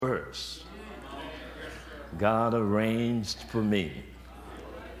God arranged for me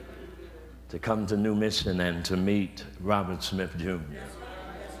to come to New Mission and to meet Robert Smith Jr.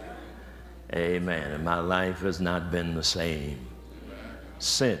 Amen. And my life has not been the same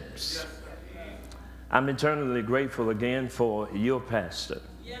since. I'm eternally grateful again for your pastor.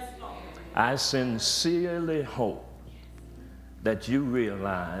 I sincerely hope that you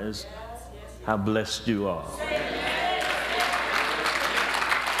realize how blessed you are.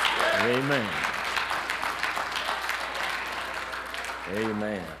 Amen.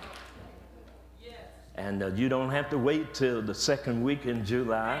 Amen. And you don't have to wait till the second week in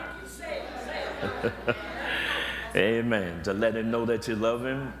July. Amen. To let him know that you love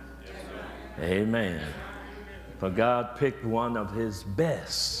him. Amen. For God picked one of his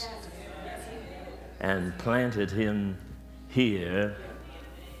best and planted him here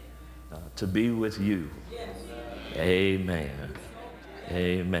to be with you. Amen.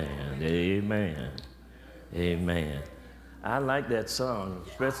 Amen. Amen. Amen. I like that song,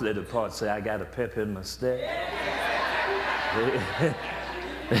 especially the part say, I got a pep in my step.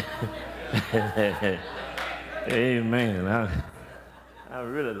 Amen. I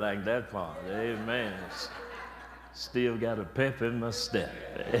really like that part. Amen. Still got a pep in my step.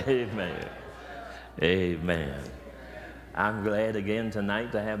 Amen. Amen. I'm glad again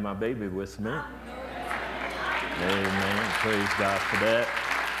tonight to have my baby with me. Amen. Praise God for that.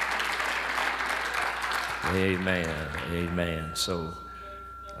 Amen. Amen. So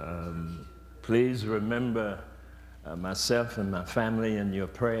please remember myself and my family in your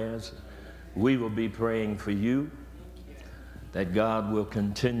prayers. We will be praying for you that God will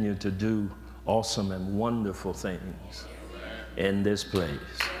continue to do awesome and wonderful things in this place.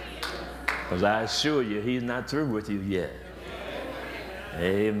 Because I assure you, he's not through with you yet.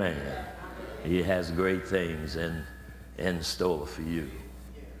 Amen. He has great things in store for you.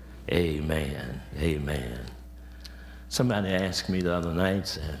 Amen. Amen. Somebody asked me the other night,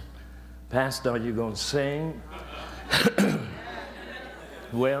 said, Pastor, are you going to sing?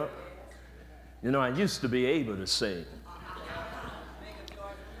 Well, you know, I used to be able to sing.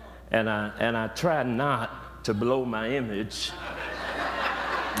 And I tried not to blow my image,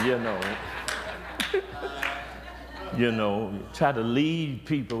 try to leave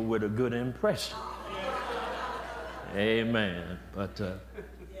people with a good impression. Amen. But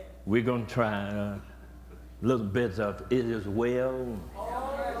we're going to try a little bit of It Is Well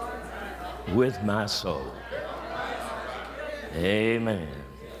With My Soul. Amen.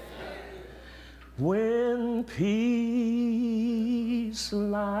 When peace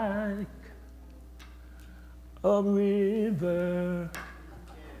like a river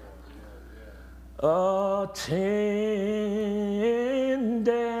attendeth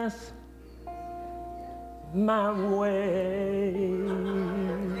my ways,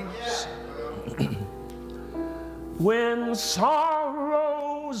 when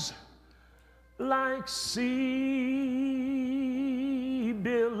sorrows like sea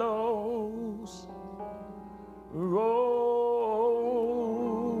billows roll,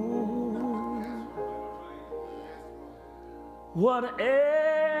 whatever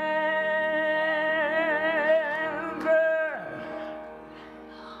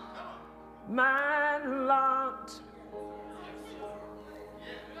my lot,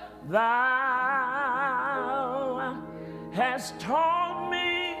 thou hast taught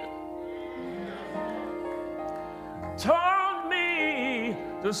me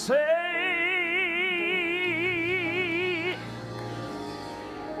to say,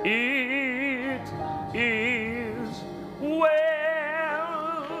 it is well.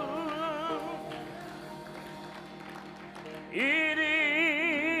 It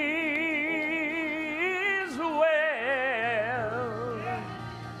is well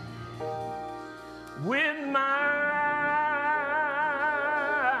with my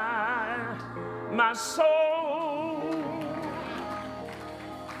soul.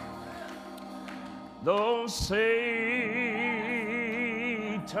 Though Satan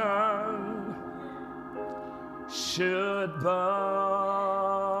should buffet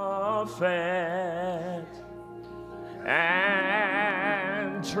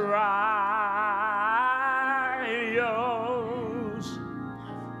and trials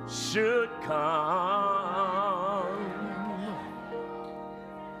should come,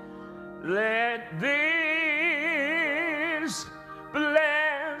 let this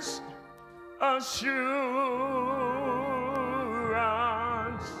blessed assurance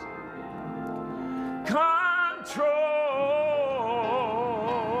control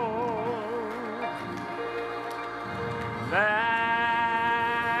that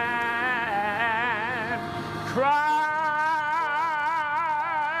Christ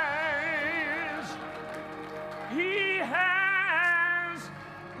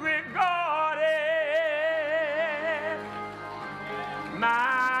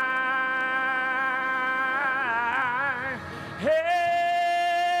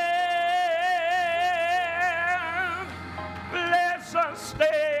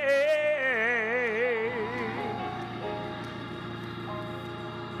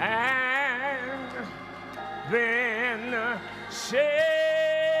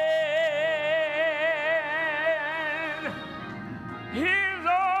His own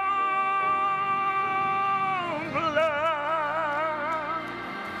blood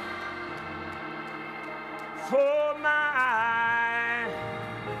for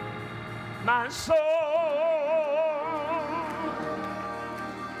my soul.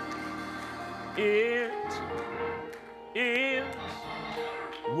 It is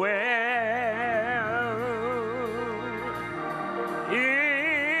well.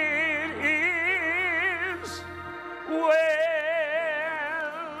 It is well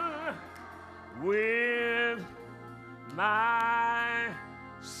with my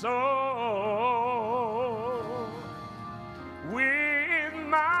soul. With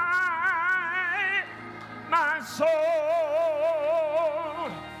my soul.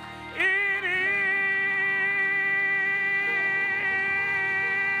 It is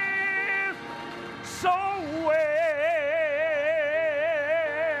so well.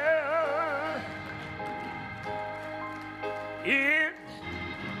 It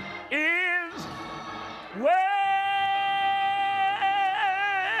is well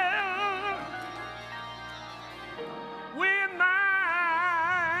with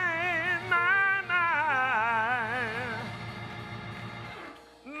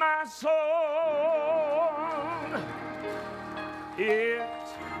my soul. It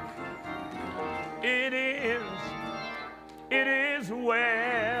is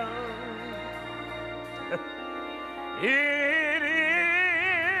well. It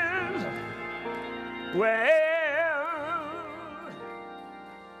is well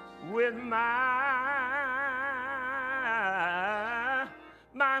with my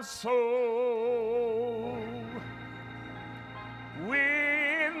soul.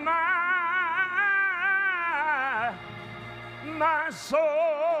 With my soul.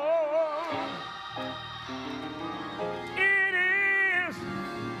 It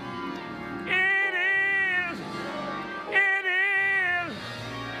is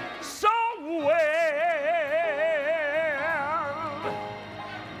so well.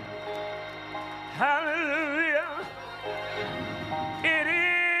 Hallelujah. It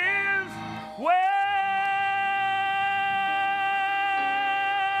is well.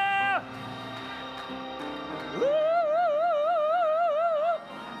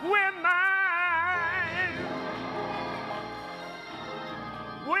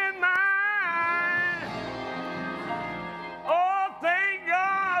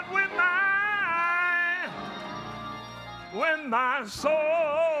 With my soul,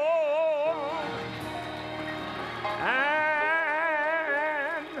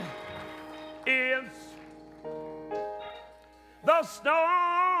 and if the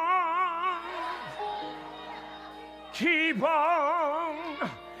storms keep on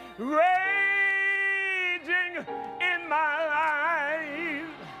raging in my life,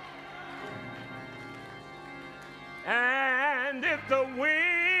 and if the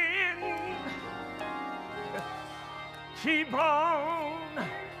wind keep on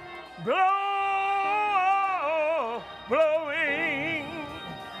blowing,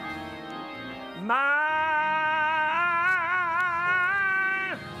 my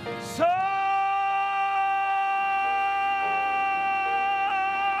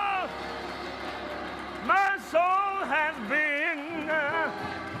soul has been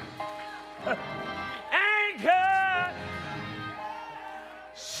anchored,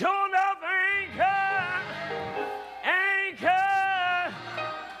 shown up anchored.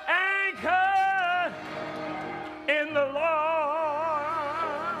 Anchored in the Lord.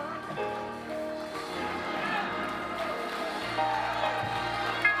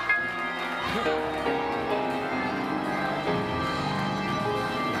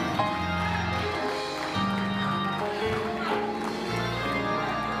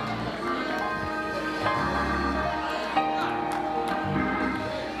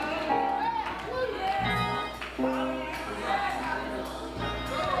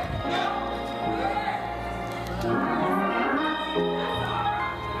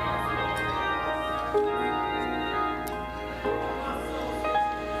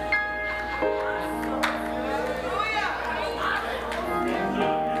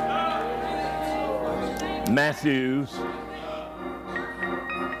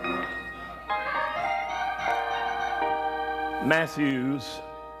 Matthews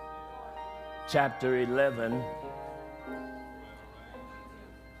chapter 11,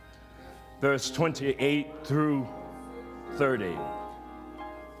 verse 28 through 30.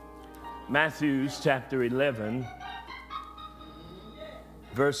 Matthews chapter 11,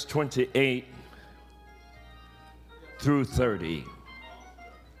 verse 28 through 30.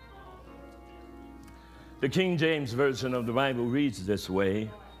 The King James Version of the Bible reads this way: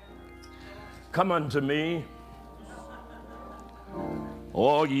 Come unto me,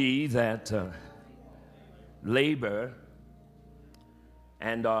 All ye that labor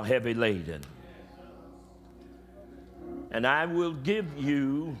and are heavy laden, and I will give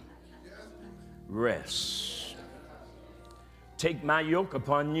you rest. Take my yoke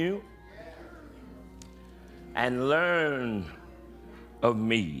upon you and learn of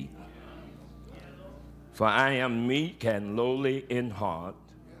me, for I am meek and lowly in heart,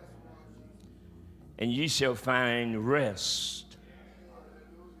 and ye shall find rest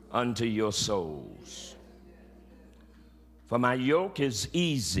unto your souls. For my yoke is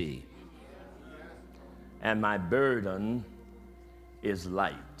easy and my burden is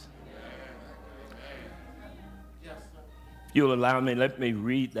light. You'll allow me, let me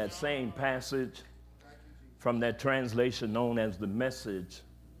read that same passage from that translation known as the Message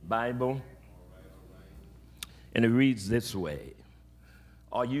Bible. And it reads this way: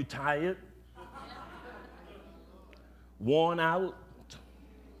 Are you tired? Worn out?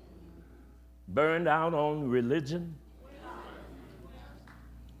 Burned out on religion?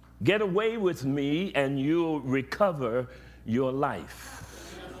 Get away with me and you'll recover your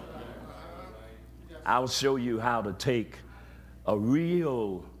life. I'll show you how to take a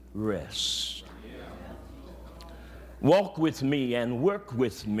real rest. Walk with me and work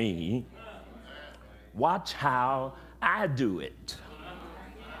with me. Watch how I do it.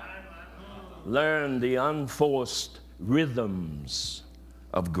 Learn the unforced rhythms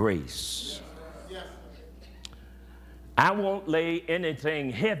of grace. I won't lay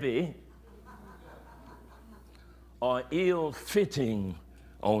anything heavy or ill-fitting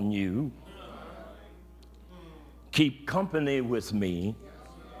on you. Keep company with me,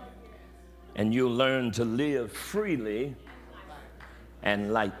 and you'll learn to live freely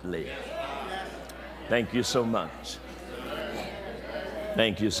and lightly. Thank you so much.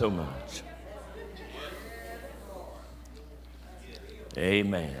 Thank you so much.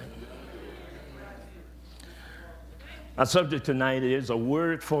 Amen. Our subject tonight is a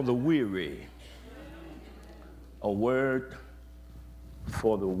word for the weary. A word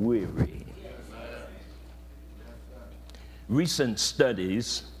for the weary. Recent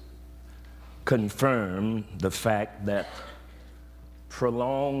studies confirm the fact that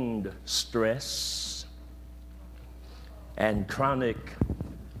prolonged stress and chronic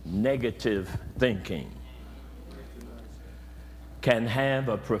negative thinking can have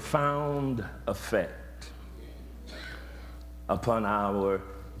a profound effect upon our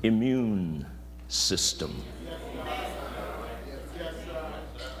immune system.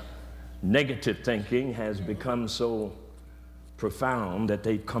 Negative thinking has become so profound that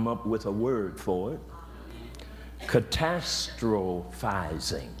they've come up with a word for it: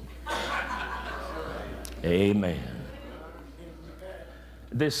 catastrophizing. Amen.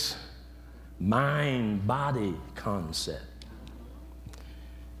 This mind-body concept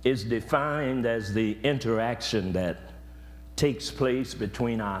is defined as the interaction that takes place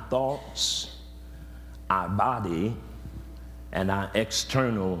between our thoughts, our body, and our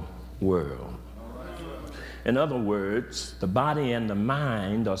external world. In other words, the body and the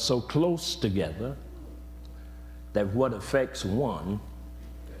mind are so close together that what affects one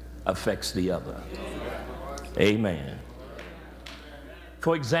affects the other. Amen.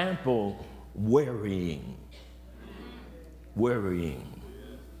 For example, worrying.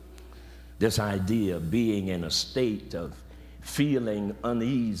 This idea of being in a state of feeling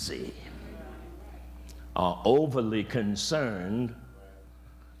uneasy or overly concerned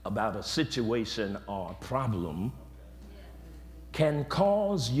about a situation or a problem can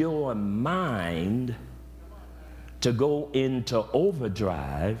cause your mind to go into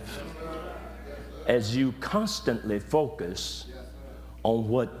overdrive as you constantly focus on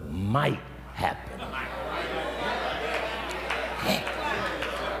what might happen.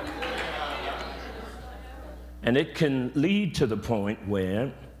 And it can lead to the point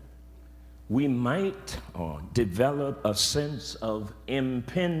where we might develop a sense of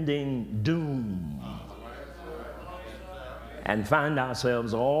impending doom and find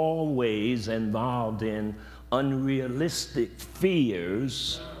ourselves always involved in unrealistic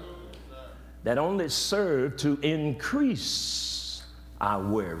fears that only serve to increase our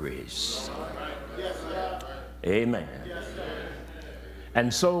worries. Amen.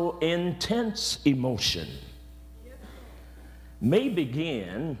 And so intense emotion may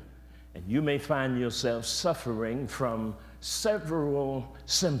begin, and you may find yourself suffering from several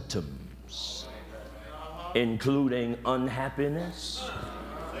symptoms, including unhappiness,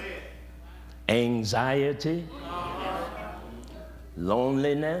 anxiety,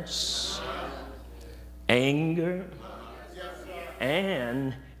 loneliness, anger,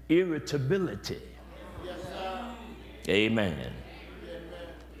 and irritability. Amen.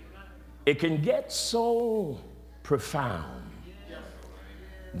 It can get so profound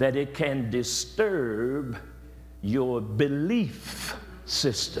that it can disturb your belief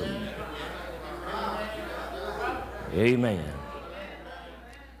system. Amen.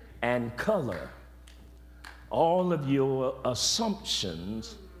 And color all of your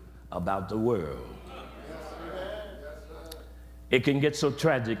assumptions about the world. It can get so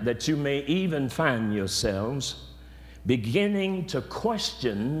tragic that you may even find yourselves beginning to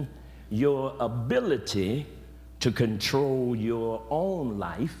question your ability to control your own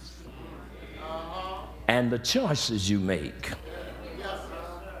life and the choices you make.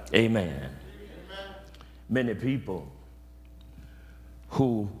 Amen. Many people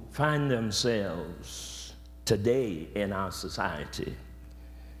who find themselves today in our society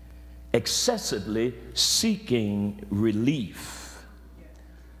excessively seeking relief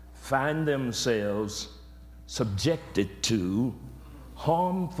find themselves subjected to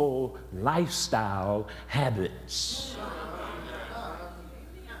harmful lifestyle habits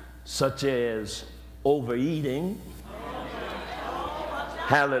such as overeating,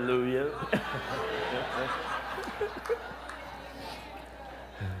 hallelujah,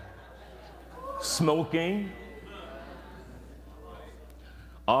 smoking,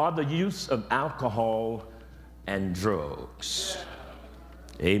 or the use of alcohol and drugs.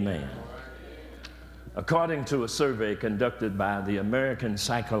 Amen. According to a survey conducted by the American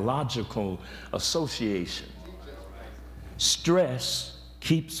Psychological Association, stress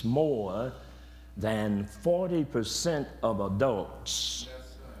keeps more than 40% of adults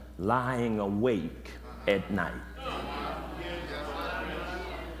lying awake at night.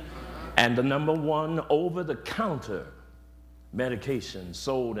 And the number one over-the-counter medication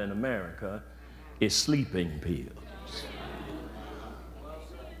sold in America is sleeping pills.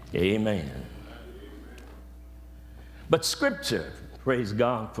 Amen. But Scripture, praise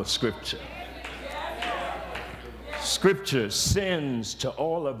God for Scripture. Scripture sends to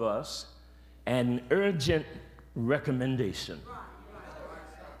all of us an urgent recommendation.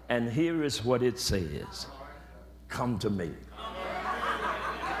 And here is what it says: come to me.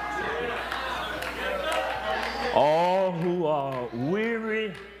 All who are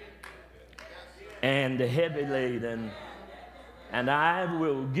weary and heavy laden, and I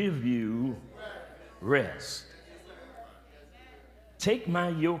will give you rest. Take my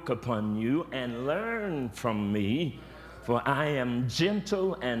yoke upon you and learn from me, for I am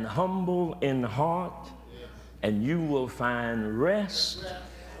gentle and humble in heart, and you will find rest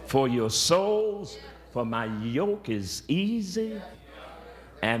for your souls, for my yoke is easy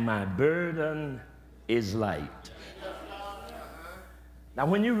and my burden is light. Now,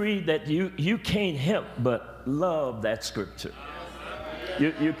 when you read that, you can't help but love that scripture.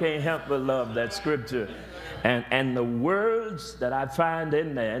 You can't help but love that scripture. And the words that I find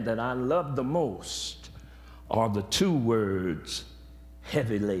in there that I love the most are the two words,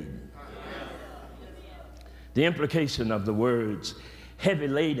 heavy laden. The implication of the words heavy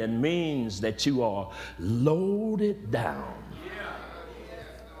laden means that you are loaded down.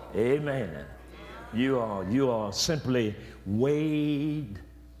 Amen. You are simply weighed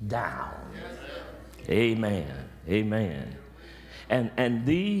down. Amen. Amen. And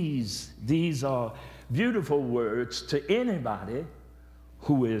these are beautiful words to anybody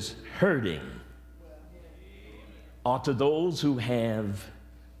who is hurting, or to those who have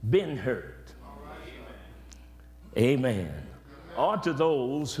been hurt. Amen. Or to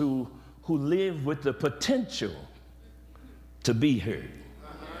those who live with the potential to be hurt.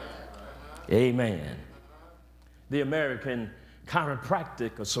 Amen. The American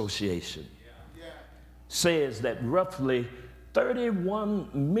Chiropractic Association says that roughly 31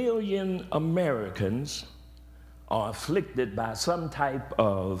 million Americans are afflicted by some type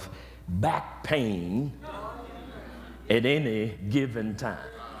of back pain at any given time.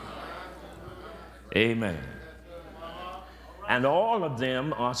 Amen. And all of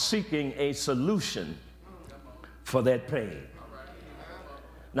them are seeking a solution for that pain.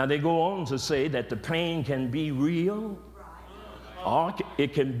 Now, they go on to say that the pain can be real or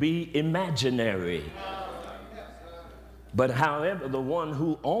it can be imaginary. But however, the one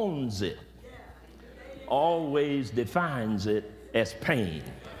who owns it always defines it as pain.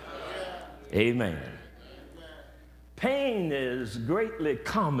 Amen. Pain is greatly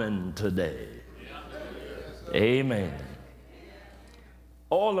common today. Amen.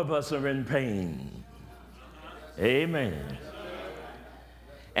 All of us are in pain. Amen.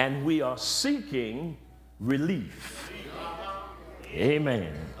 And we are seeking relief.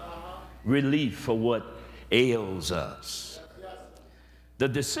 Amen. Relief for what ails us. The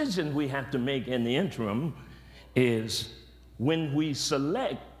decision we have to make in the interim is when we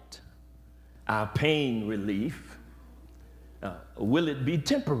select our pain relief, will it be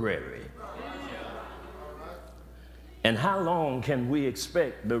temporary? And how long can we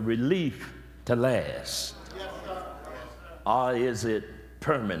expect the relief to last? Or is it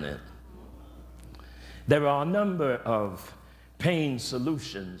permanent? There are a number of pain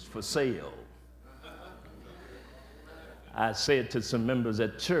solutions for sale. I said to some members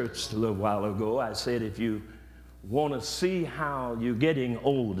at church a little while ago, I said, if you want to see how you're getting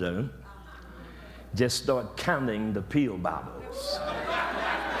older, just start counting the pill bottles.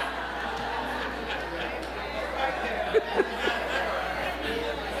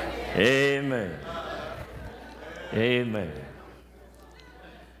 Amen. Amen.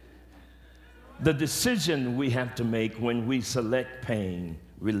 The decision we have to make when we select pain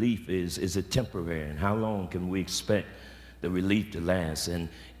relief is it temporary? And how long can we expect the relief to last? And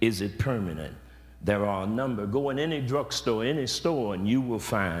is it permanent? There are a number. Go in any drugstore, any store, and you will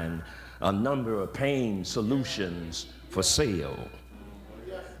find a number of pain solutions for sale.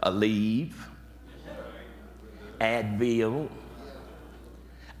 Aleve, Advil,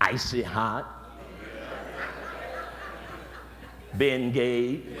 Icy Hot,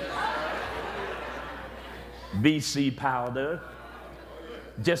 Bengay, BC powder,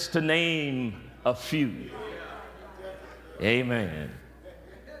 just to name a few. Amen.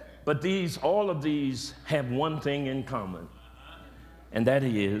 But all of these have one thing in common, and that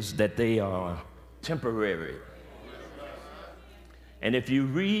is that they are temporary. And if you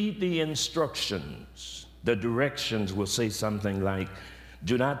read the instructions, the directions will say something like,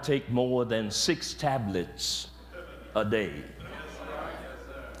 do not take more than 6 tablets a day.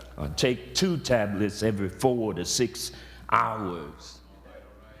 Or take 2 tablets every 4 to 6 hours.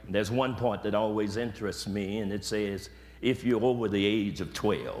 And there's one part that always interests me, and it says, if you're over the age of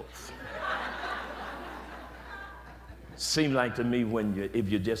 12. Seems like to me if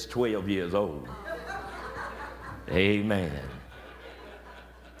you're just 12 years old. Amen.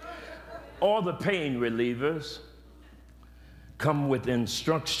 All the pain relievers come with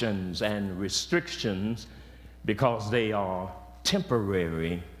instructions and restrictions because they are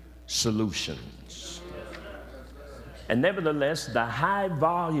temporary solutions. And nevertheless, the high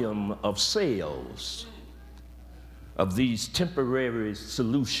volume of sales of these temporary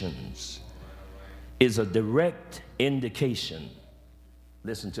solutions is a direct indication,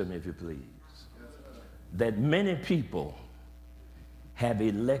 listen to me if you please, that many people have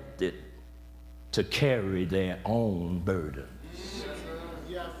elected to carry their own burdens.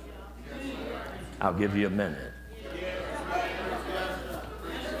 I'll give you a minute.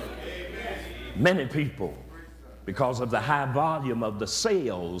 Many people, because of the high volume of the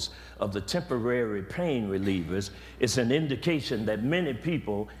sales of the temporary pain relievers, it's an indication that many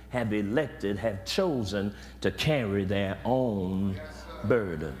people have chosen to carry their own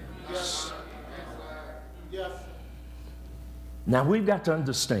burdens. Now we've got to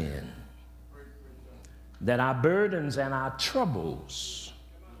understand that our burdens and our troubles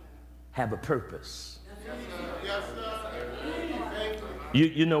have a purpose.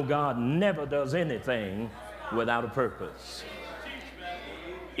 You know, God never does anything without a purpose.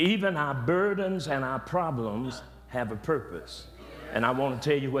 Even our burdens and our problems have a purpose. And I want to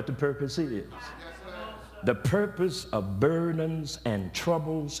tell you what the purpose is. The purpose of burdens and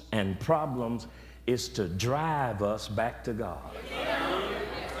troubles and problems is to drive us back to God.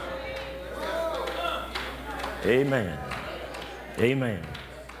 Amen. Amen.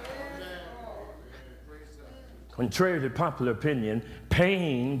 Contrary to popular opinion,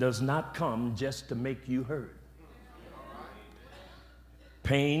 pain does not come just to make you hurt.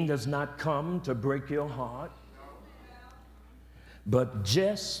 Pain does not come to break your heart. But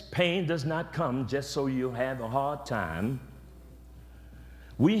pain does not come just so you have a hard time.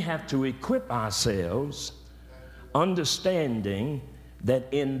 We have to equip ourselves understanding that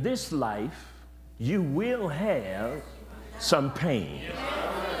in this life you will have some pain.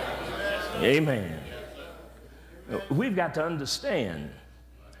 Amen. We've got to understand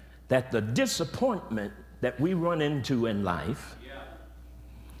that the disappointment that we run into in life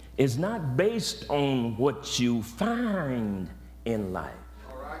is not based on what you find in life.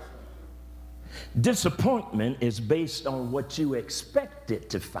 Disappointment is based on what you expect it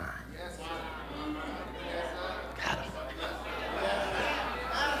to find.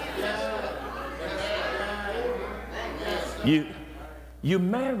 You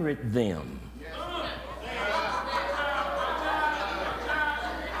married them.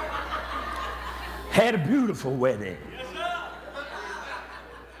 Had a beautiful wedding.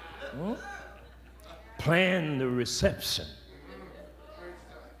 Planned the reception.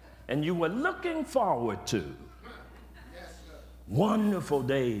 And you were looking forward to wonderful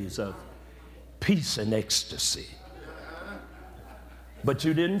days of peace and ecstasy. But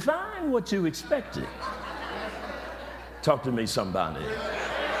you didn't find what you expected. Talk to me, somebody.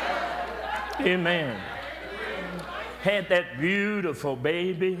 Amen. Had that beautiful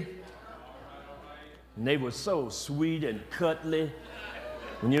baby, and they were so sweet and cuddly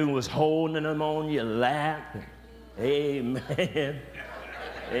when you was holding them on your lap. Amen.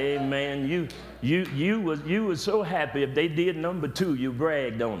 Amen. You were so happy. If they did number 2, you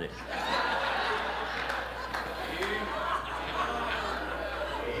bragged on it.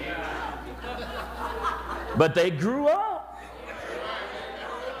 But they grew up.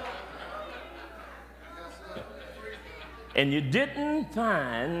 And you didn't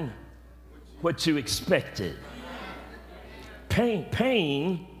find what you expected.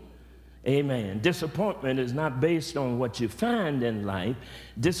 Pain, amen. Disappointment is not based on what you find in life.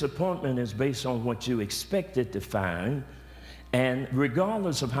 Disappointment is based on what you expected to find. And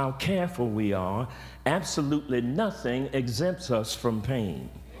regardless of how careful we are, absolutely nothing exempts us from pain.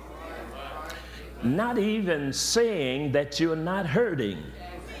 Not even saying that you're not hurting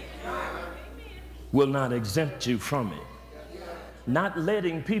will not exempt you from it. Not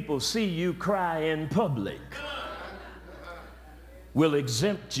letting people see you cry in public will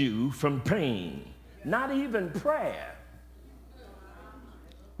exempt you from pain. Not even prayer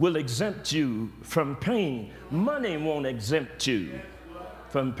will exempt you from pain. Money won't exempt you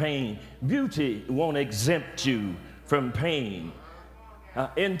from pain. Beauty won't exempt you from pain.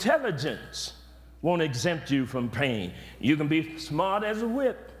 Intelligence won't exempt you from pain. You can be smart as a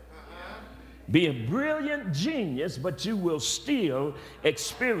whip, be a brilliant genius, but you will still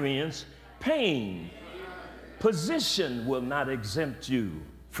experience pain. Position will not exempt you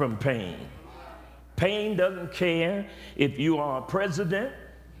from pain. Pain doesn't care if you are a president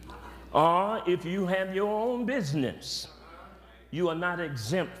or if you have your own business. You are not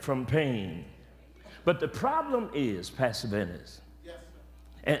exempt from pain. But the problem is, Pastor Venice,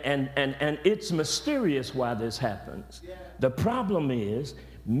 and it's mysterious why this happens. The problem is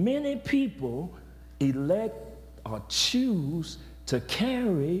many people elect or choose to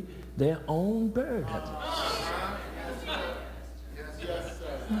carry their own burdens.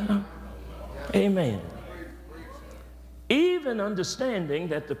 Amen. Even understanding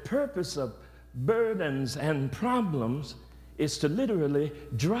that the purpose of burdens and problems is to literally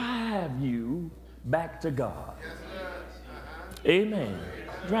drive you back to God. Amen.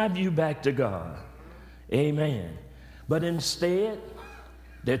 Drive you back to God. Amen. But instead,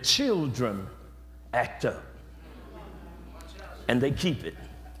 their children act up and they keep it.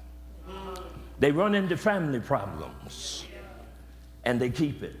 They run into family problems and they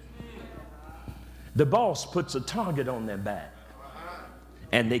keep it. The boss puts a target on their back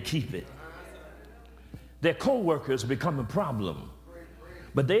and they keep it. Their co-workers become a problem,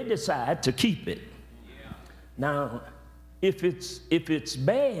 but they decide to keep it. Now, if it's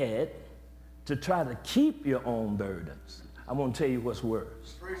bad to try to keep your own burdens, I want to tell you what's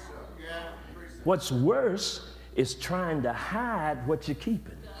worse. What's worse is trying to hide what you're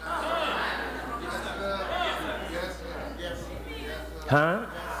keeping. Huh?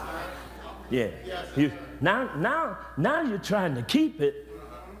 Yeah. Now you're trying to keep it,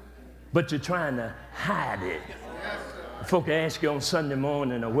 but you're trying to hide it. Folk ask you on Sunday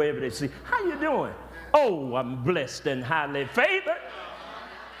morning or wherever they see, how you doing? Oh, I'm blessed and highly favored.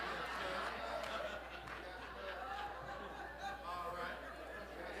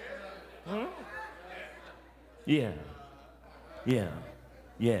 Hmm? Yeah.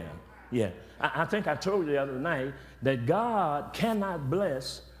 I think I told you the other night that God cannot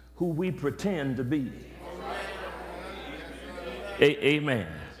bless who we pretend to be. Amen.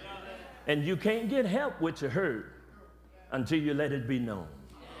 And you can't get help with your hurt until you let it be known.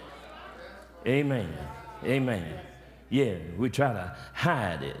 Amen. Yeah, we try to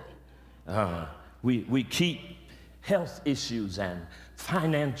hide it. We keep health issues and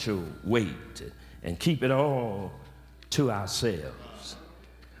financial weight and keep it all to ourselves.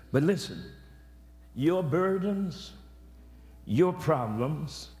 But listen, your burdens, your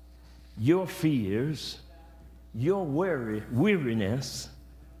problems, your fears, your weariness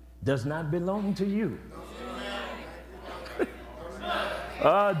does not belong to you.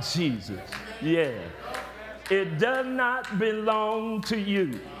 Oh, Jesus. Yeah. It does not belong to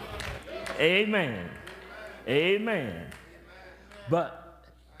you. Amen. But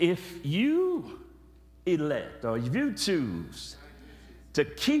if you elect or if you choose to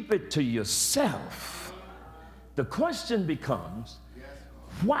keep it to yourself, the question becomes,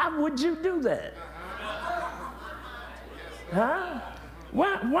 why would you do that? Huh?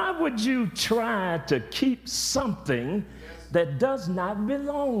 Why would you try to keep something that does not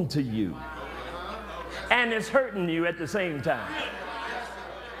belong to you? and it's hurting you at the same time.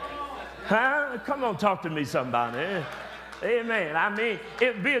 Huh? Come on, talk to me, somebody. Amen. I mean,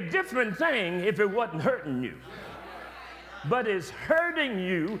 it'd be a different thing if it wasn't hurting you. But it's hurting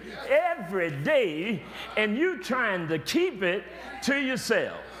you every day, and you trying to keep it to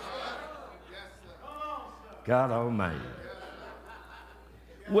yourself. God Almighty.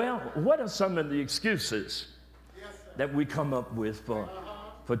 Well, what are some of the excuses that we come up with for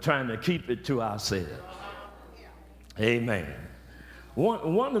trying to keep it to ourselves? Amen.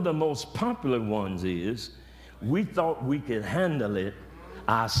 One of the most popular ones is we thought we could handle it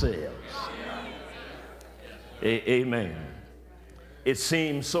ourselves. Amen. It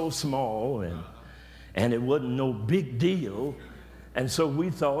seemed so small and it wasn't no big deal, and so we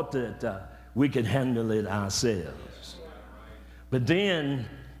thought that we could handle it ourselves. But then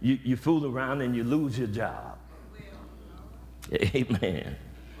you fool around and you lose your job. Amen.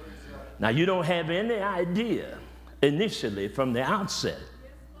 Now, you don't have any idea initially from the outset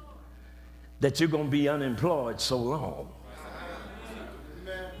that you're going to be unemployed so long.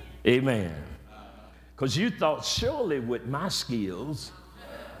 Amen. Because you thought, surely with my skills,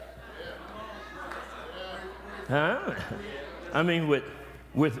 I mean,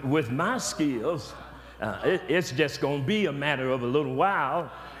 with my skills, it's just going to be a matter of a little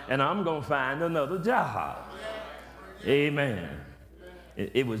while, and I'm going to find another job. Amen.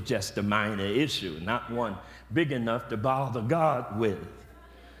 It was just a minor issue, not one big enough to bother God with.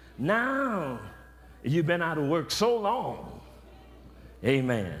 Now, you've been out of work so long.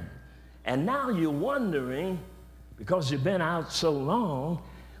 Amen. And now you're wondering, because you've been out so long,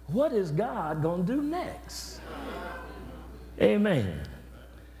 what is God going to do next? Amen.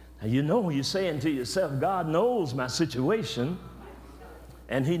 Now, you know, you're saying to yourself, God knows my situation,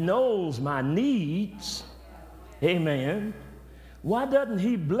 and he knows my needs. Amen. Why doesn't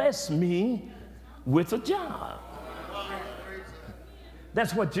he bless me with a job?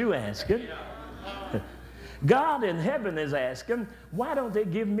 That's what you're asking. God in heaven is asking, why don't they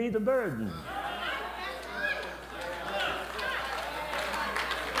give me the burden?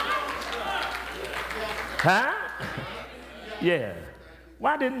 Huh? Yeah.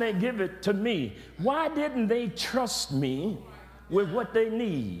 Why didn't they give it to me? Why didn't they trust me with what they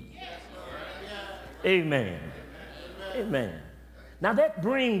need? Amen. Amen. Now that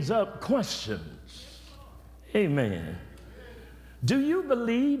brings up questions. Amen. Do you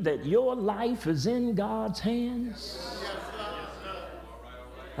believe that your life is in God's hands?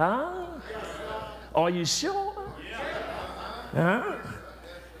 Huh? Are you sure? Huh?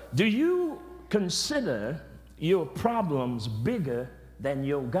 Do you consider your problems bigger than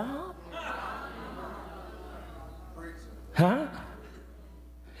your God? Huh?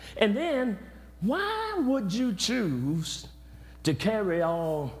 And then, why would you choose to carry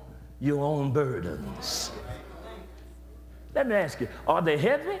all your own burdens? Let me ask you, are they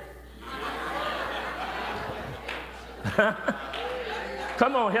heavy?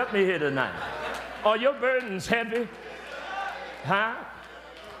 Come on, help me here tonight. Are your burdens heavy? Huh?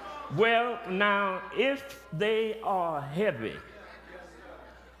 Well, now, if they are heavy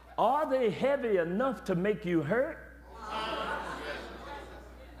enough to make you hurt?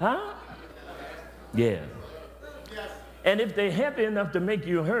 Huh? Yeah. And if they're heavy enough to make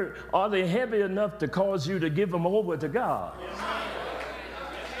you hurt, are they heavy enough to cause you to give them over to God?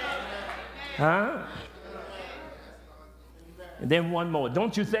 Huh? And then one more.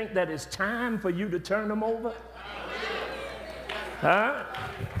 Don't you think that it's time for you to turn them over? Huh?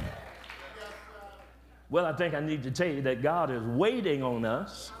 Well, I think I need to tell you that God is waiting on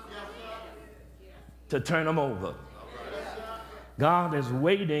us to turn them over. God is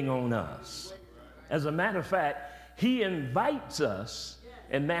waiting on us. As a matter of fact, he invites us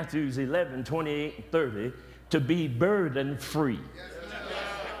in Matthew 11, 28, and 30 to be burden free.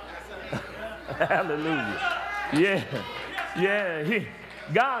 Hallelujah. Yeah.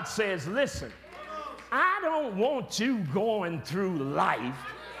 God says, listen, I don't want you going through life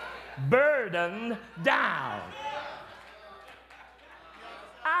burdened down.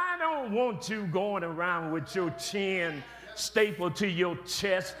 I don't want you going around with your chin stapled to your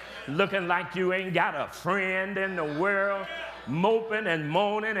chest, looking like you ain't got a friend in the world, moping and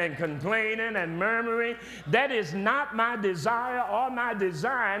moaning and complaining and murmuring. That is not my desire or my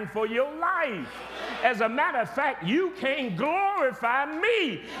design for your life. As a matter of fact, you can't glorify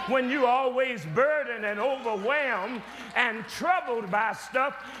me when you're always burdened and overwhelmed and troubled by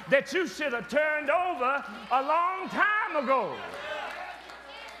stuff that you should have turned over a long time ago.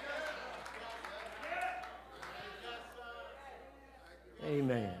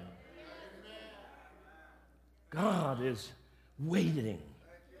 Amen. God is waiting.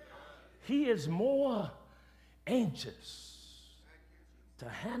 He is more anxious to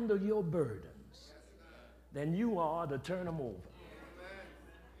handle your burdens than you are to turn them over.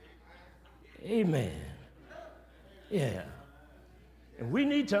 Amen. Yeah. And we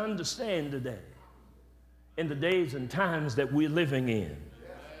need to understand today, in the days and times that we're living in,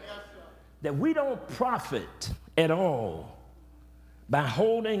 that we don't profit at all by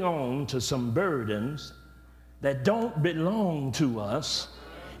holding on to some burdens that don't belong to us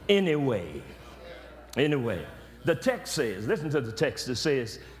anyway. Anyway, the text says, listen to the text, it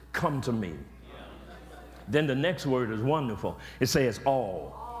says, come to me. Then the next word is wonderful. It says,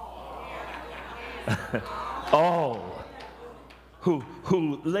 all. All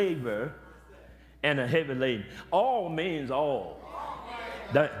who labor and are heavy laden. All means all.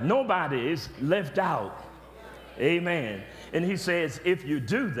 That nobody is left out. Amen. And he says, if you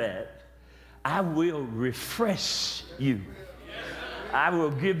do that, I will refresh you. I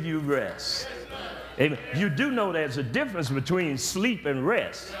will give you rest. Amen. You do know there's a difference between sleep and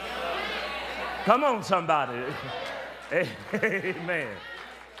rest. Come on, somebody. Amen.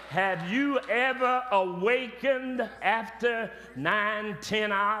 Have you ever awakened after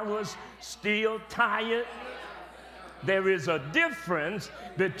 9-10 hours still tired? There is a difference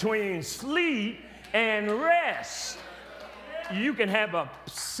between sleep and rest. You can have a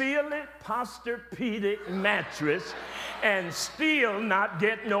Sealy Posturepedic mattress and still not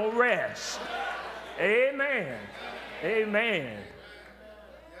get no rest. Amen. Amen.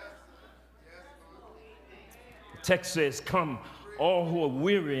 The text says, come, all who are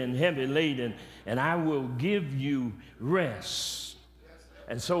weary and heavy laden, and I will give you rest.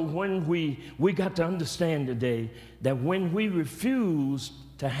 And so when we got to understand today that when we refuse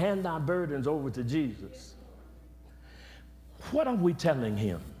to hand our burdens over to Jesus, what are we telling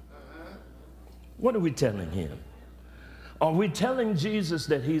him? What are we telling him? Are we telling Jesus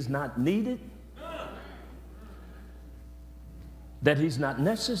that he's not needed? That he's not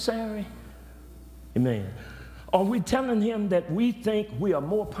necessary? Amen. Are we telling him that we think we are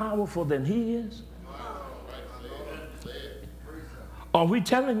more powerful than he is? Are we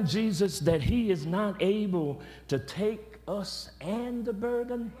telling Jesus that he is not able to take us and the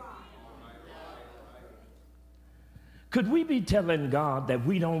burden? Could we be telling God that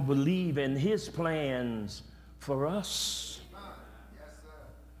we don't believe in his plans for us?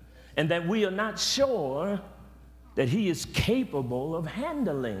 And that we are not sure that he is capable of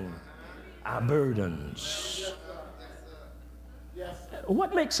handling our burdens?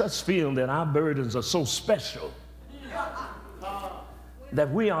 What makes us feel that our burdens are so special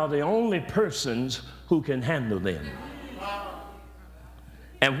that we are the only persons who can handle them?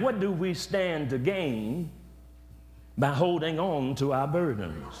 And what do we stand to gain by holding on to our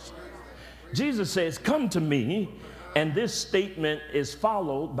burdens? Jesus says, come to me, and this statement is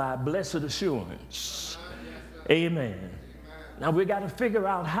followed by blessed assurance. Amen. Now we got to figure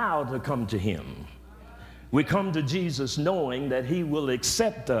out how to come to him. We come to Jesus knowing that he will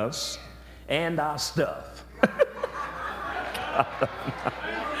accept us and our stuff.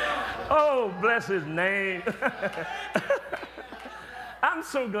 Oh, bless his name. I'm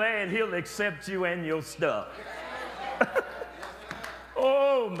so glad he'll accept you and your stuff.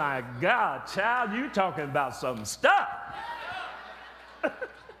 Oh my God, child, you talking about some stuff.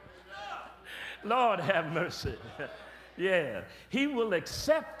 Lord have mercy. Yeah, he will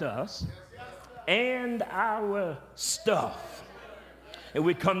accept us and our stuff. And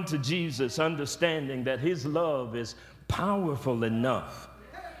we come to Jesus understanding that his love is powerful enough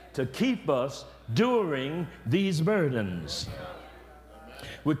to keep us during these burdens.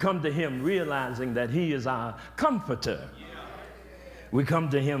 We come to him realizing that he is our comforter. We come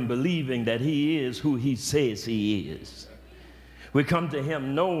to him believing that he is who he says he is. We come to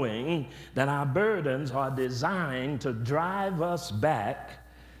him knowing that our burdens are designed to drive us back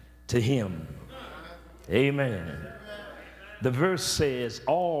to him. Amen. The verse says,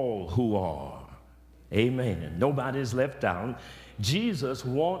 all who are. Amen. Nobody's left out. Jesus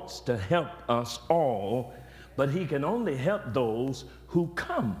wants to help us all, but he can only help those who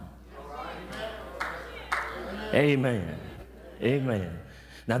come. Amen. Amen.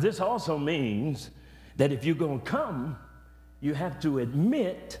 Now, this also means that if you're going to come, you have to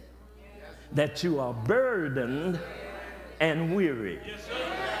admit that you are burdened and weary.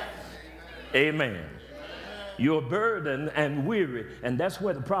 Amen. You're burdened and weary, and that's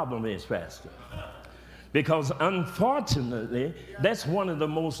where the problem is, Pastor. Because unfortunately, that's one of the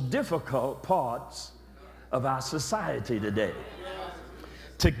most difficult parts of our society today.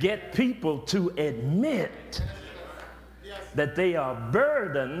 To get people to admit that they are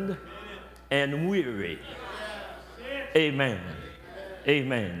burdened and weary. Amen.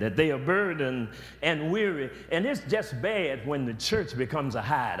 Amen. That they are burdened and weary. And it's just bad when the church becomes a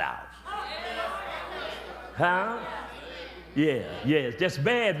hideout. Huh? Yeah. It's just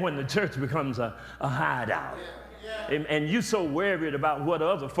bad when the church becomes a hideout. And you so worried about what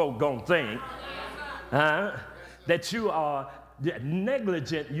other folk gonna think, that you are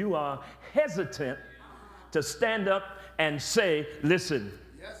negligent, you are hesitant to stand up and say, listen,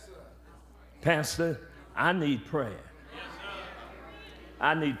 Pastor, I need prayer.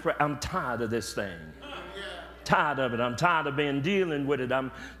 I need prayer. I'm tired of this thing. Tired of it. I'm tired of dealing with it.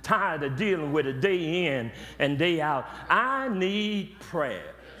 I'm tired of dealing with it day in and day out. I need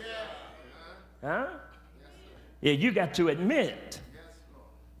prayer. Huh? Yeah, you got to admit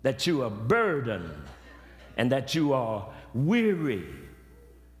that you are burdened and that you are weary.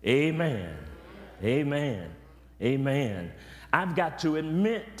 Amen. Amen. Amen. I've got to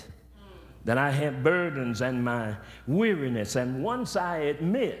admit that I have burdens and my weariness. And once I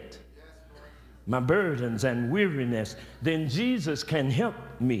admit my burdens and weariness, then Jesus can help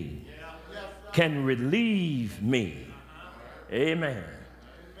me, can relieve me. Amen.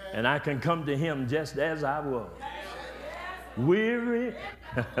 And I can come to him just as I was. Weary,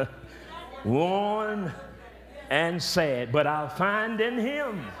 worn, and sad. But I'll find in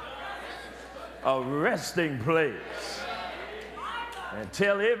him a resting place. And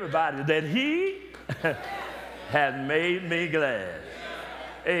tell everybody that he has made me glad.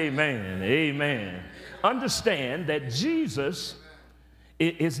 Amen. Amen. Understand that Jesus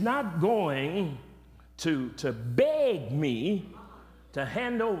is not going to beg me to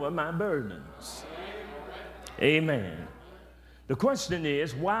hand over my burdens. Amen. The question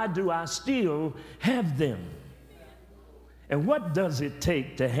is, why do I still have them? And what does it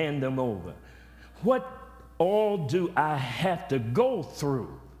take to hand them over? What all do I have to go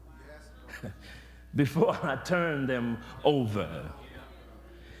through before I turn them over?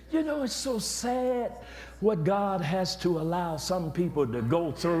 You know, it's so sad what God has to allow some people to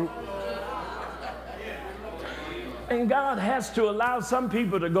go through. And God has to allow some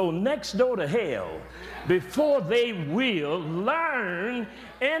people to go next door to hell before they will learn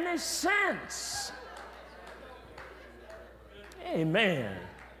any sense. Amen.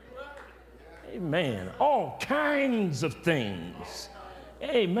 Amen. All kinds of things.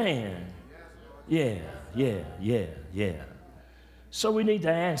 Amen. Yeah. So we need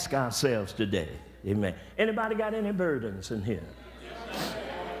to ask ourselves today. Amen. Anybody got any burdens in here?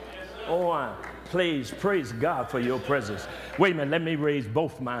 Oh, praise God for your presence. Wait a minute, let me raise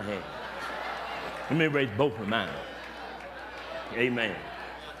both my hands. Let me raise both of mine. Amen.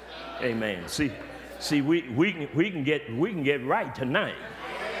 Amen. See, we can get right tonight.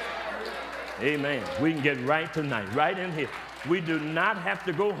 Amen. We can get right tonight, right in here. We do not have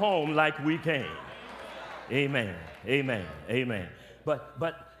to go home like we came. Amen. Amen. Amen.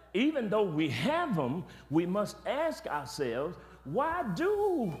 But even though we have them, we must ask ourselves, why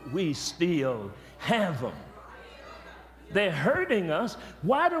do we still have them? They're hurting us.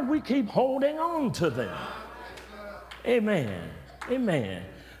 Why do we keep holding on to them? Amen. Amen.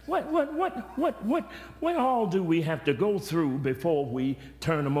 What all do we have to go through before we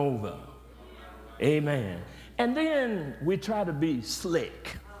turn them over? Amen. And then we try to be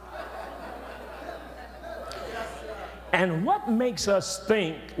slick. And what makes us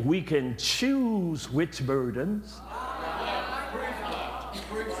think we can choose which burdens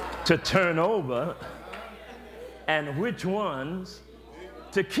to turn over and which ones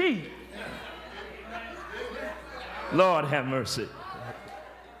to keep? Lord have mercy.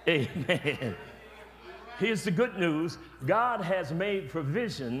 Amen. Here's the good news. God has made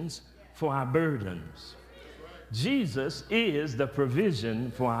provisions for our burdens. Jesus is the provision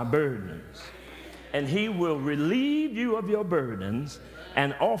for our burdens. And he will relieve you of your burdens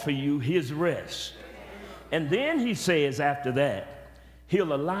and offer you his rest. And then he says after that,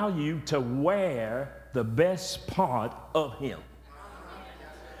 he'll allow you to wear the best part of him.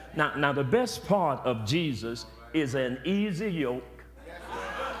 Now the best part of Jesus is an easy yoke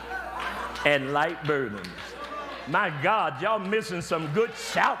and light burdens. My God, y'all missing some good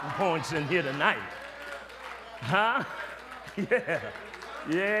shouting points in here tonight. Huh? Yeah.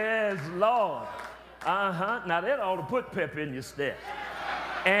 Yes, Lord. Now that ought to put pep in your step.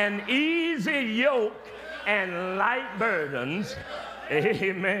 An easy yoke and light burdens.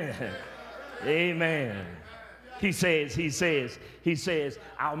 Amen. Amen. He says,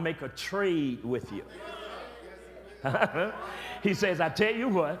 I'll make a trade with you. He says, I tell you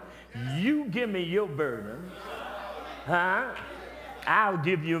what, you give me your burden, I'll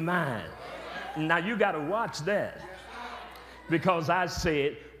give you mine. Now you got to watch that, because I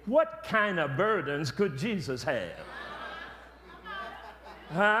said, what kind of burdens could Jesus have?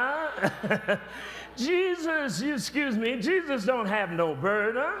 Huh? Jesus don't have no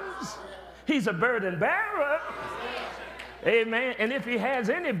burdens. He's a burden bearer. Amen. And if he has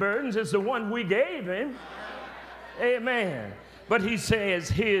any burdens, it's the one we gave him. Amen. But he says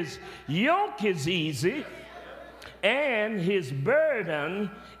his yoke is easy and his burden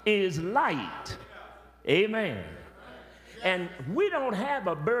is light. Amen. And we don't have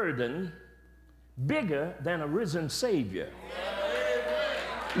a burden bigger than a risen Savior.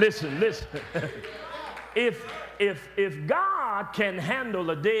 Listen. If God can handle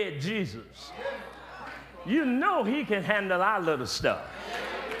a dead Jesus, you know he can handle our little stuff.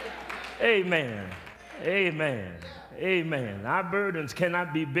 Amen. Amen. Amen. Our burdens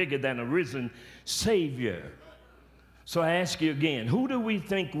cannot be bigger than a risen Savior. So I ask you again, who do we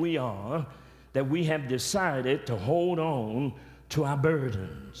think we are that we have decided to hold on to our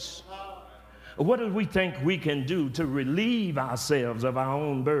burdens? What do we think we can do to relieve ourselves of our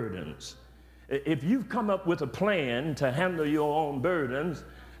own burdens? If you've come up with a plan to handle your own burdens,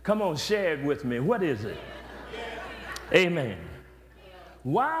 come on, share it with me. What is it? Amen.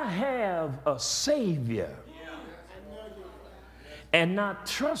 Why have a Savior and not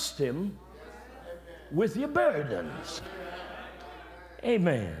trust him with your burdens?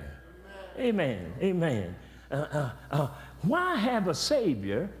 Amen. Amen. Amen. Why have a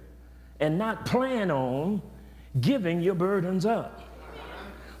Savior and not plan on giving your burdens up?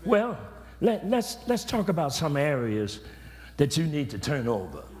 Well, let's talk about some areas that you need to turn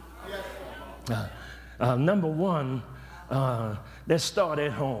over. Number one, let's start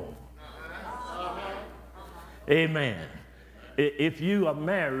at home. Amen. If you are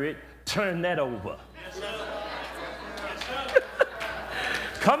married, turn that over.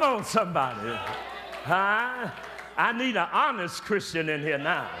 Come on, somebody. Huh? I need an honest Christian in here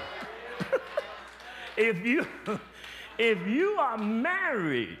now. If you are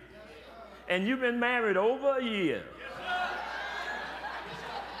married and you've been married over a year,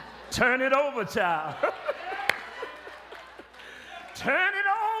 turn it over, child. Turn it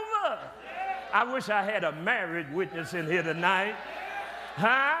over. I wish I had a married witness in here tonight.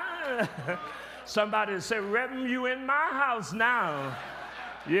 Huh? Somebody said, Reverend, you in my house now.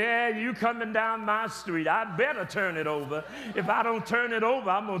 Yeah, you coming down my street. I better turn it over. If I don't turn it over,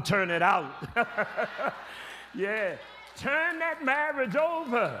 I'm going to turn it out. Yeah, turn that marriage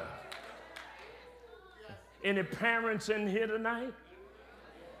over. Any parents in here tonight?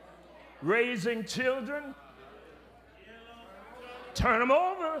 Raising children? Turn them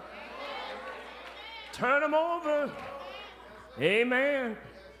over. Turn them over. Amen.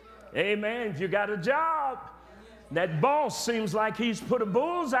 Amen. If you got a job, that boss seems like he's put a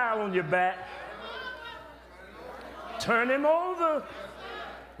bullseye on your back. Turn him over.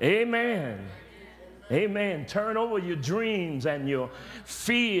 Amen. Amen. Turn over your dreams and your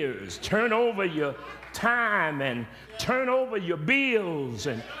fears. Turn over your time and turn over your bills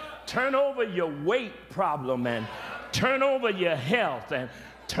and turn over your weight problem and turn over your health and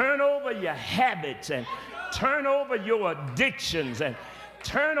turn over your habits and turn over your addictions and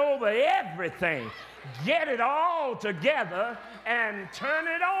turn over everything. Get it all together and turn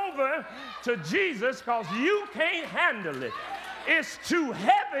it over to Jesus, because you can't handle it. It's too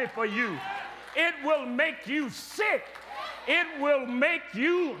heavy for you. It will make you sick. It will make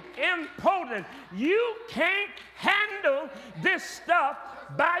you impotent. You can't handle this stuff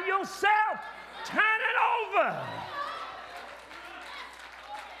by yourself. Turn it over.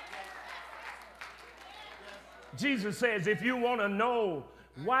 Jesus says, if you want to know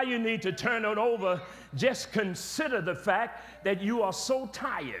why you need to turn it over, just consider the fact that you are so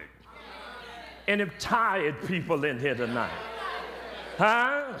tired. And if tired people in here tonight,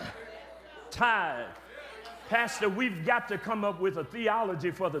 huh? Tired. Pastor, we've got to come up with a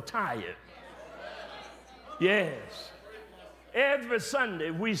theology for the tired. Yes. Every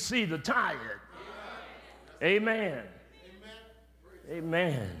Sunday we see the tired. Amen.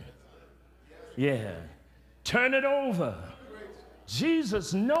 Amen. Yeah. Turn it over.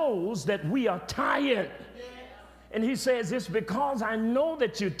 Jesus knows that we are tired. And he says, it's because I know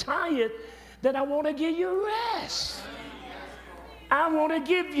that you're tired that I want to give you rest. I want to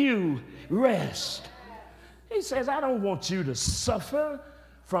give you rest. He says, I don't want you to suffer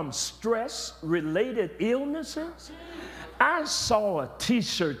from stress-related illnesses. I saw a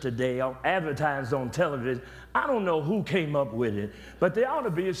t-shirt today advertised on television. I don't know who came up with it, but they ought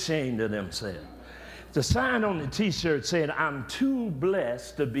to be ashamed of themselves. The sign on the t-shirt said, I'm too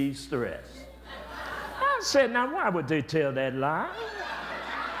blessed to be stressed. I said, now why would they tell that lie?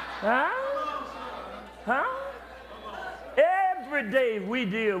 Huh? Huh? Every day we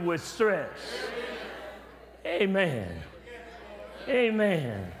deal with stress. Amen.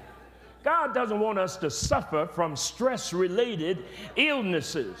 Amen. God doesn't want us to suffer from stress-related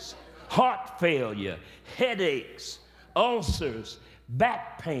illnesses, heart failure, headaches, ulcers,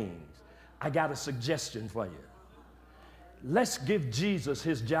 back pains. I got a suggestion for you. Let's give Jesus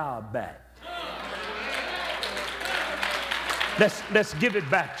his job back. Let's give it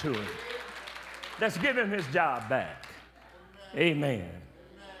back to him. Let's give him his job back. Amen.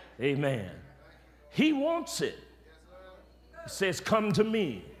 Amen. He wants it. He says, come to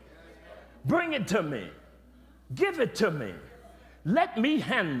me. Bring it to me. Give it to me. Let me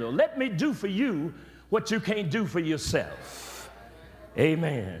do for you what you can't do for yourself.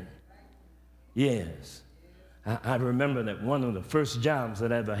 Amen. Yes. I remember that one of the first jobs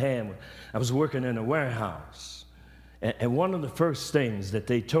that I ever had, I was working in a warehouse. And one of the first things that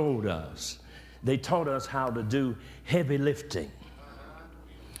they taught us how to do heavy lifting.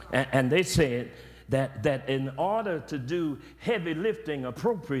 And they said that in order to do heavy lifting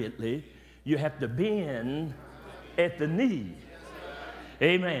appropriately, you have to bend at the knee.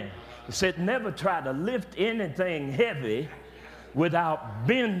 Amen. He said, never try to lift anything heavy without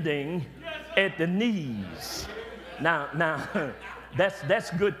bending at the knees. Now,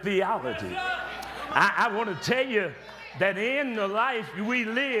 that's good theology. I want to tell you that in the life we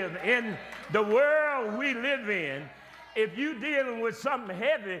live, in the world we live in, if you're dealing with something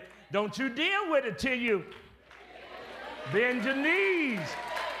heavy, don't you deal with it till you bend your knees.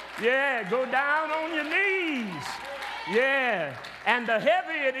 Yeah, go down on your knees. Yeah, and the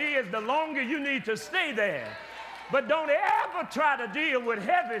heavier it is, the longer you need to stay there. But don't ever try to deal with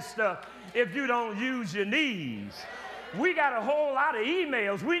heavy stuff if you don't use your knees. We got a whole lot of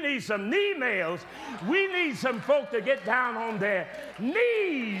emails. We need some knee-mails. We need some folk to get down on their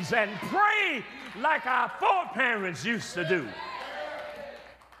knees and pray like our foreparents used to do.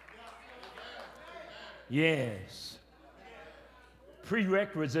 Yes.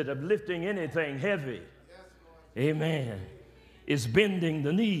 Prerequisite of lifting anything heavy, amen, is bending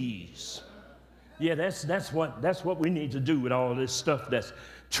the knees. Yeah, that's what we need to do with all this stuff that's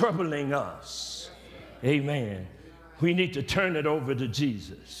troubling us. Amen. We need to turn it over to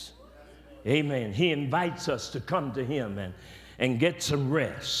Jesus. Amen. He invites us to come to him and get some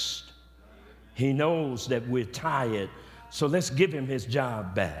rest. He knows that we're tired, so let's give him his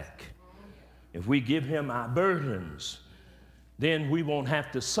job back. If we give him our burdens, then we won't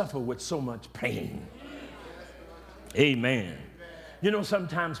have to suffer with so much pain. Amen. You know,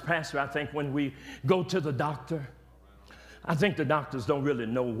 sometimes, Pastor, I think when we go to the doctor, I think the doctors don't really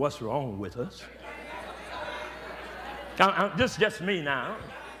know what's wrong with us. This is just me now.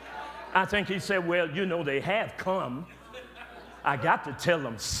 I think he said, well, you know, they have come. I got to tell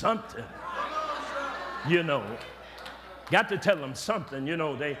them something. You know, got to tell them something. You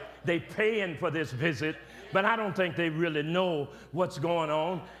know, they paying for this visit, but I don't think they really know what's going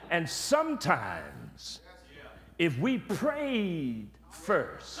on. And sometimes, if we prayed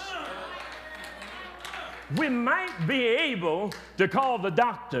first, we might be able to call the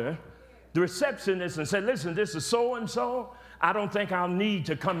doctor, the receptionist, and say, listen, this is so-and-so. I don't think I'll need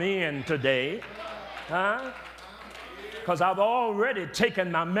to come in today, because I've already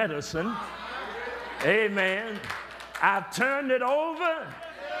taken my medicine. Amen. I've turned it over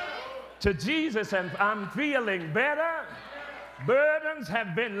to Jesus, and I'm feeling better. Burdens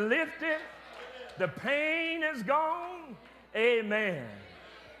have been lifted. The pain is gone. Amen.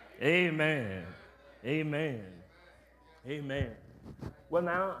 Amen. Amen. Amen. Well,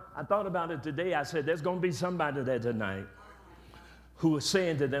 now, I thought about it today. I said, there's going to be somebody there tonight who is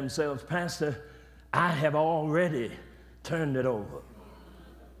saying to themselves, Pastor, I have already turned it over,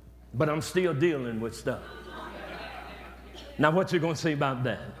 but I'm still dealing with stuff. Now, what you going to say about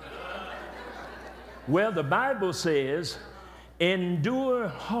that? Well, the Bible says, endure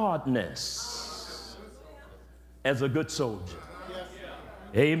hardness as a good soldier.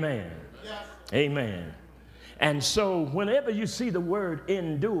 Amen. Amen. And so whenever you see the word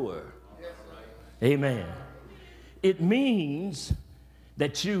endure, amen, it means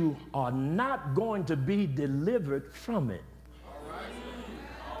that you are not going to be delivered from it.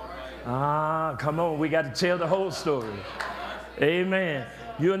 Come on, we got to tell the whole story. Amen.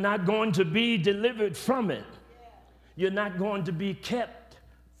 You're not going to be delivered from it. You're not going to be kept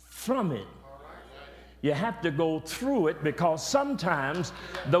from it. You have to go through it, because sometimes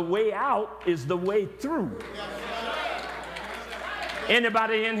the way out is the way through.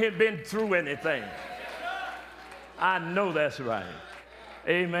 Anybody in here been through anything? I know that's right.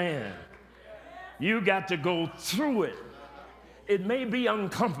 Amen. You got to go through it. It may be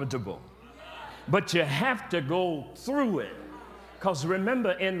uncomfortable, but you have to go through it. Because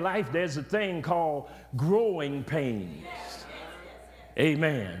remember, in life, there's a thing called growing pains.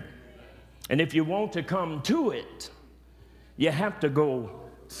 Amen. And if you want to come to it, you have to go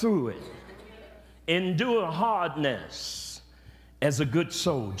through it. Endure hardness as a good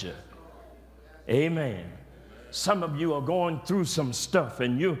soldier. Amen. Some of you are going through some stuff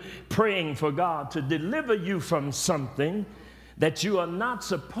and you're praying for God to deliver you from something that you are not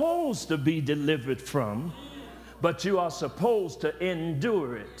supposed to be delivered from, but you are supposed to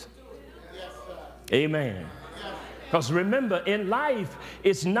endure it. Amen. Because remember, in life,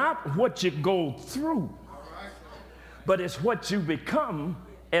 it's not what you go through, but it's what you become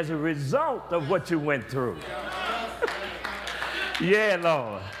as a result of what you went through. Yeah,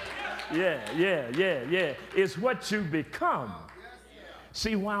 Lord. Yeah. It's what you become.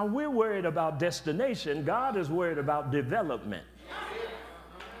 See, while we're worried about destination, God is worried about development.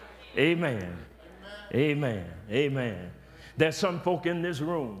 Amen. Amen. There's some folk in this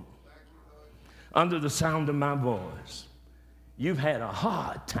room, under the sound of my voice, you've had a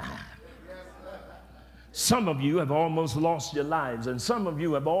hard time. Some of you have almost lost your lives, and some of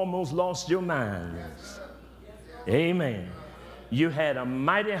you have almost lost your minds. Amen. You had a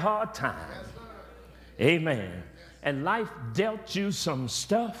mighty hard time. Amen. And life dealt you some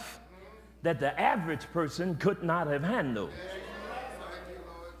stuff that the average person could not have handled.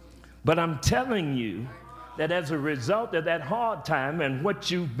 But I'm telling you that as a result of that hard time and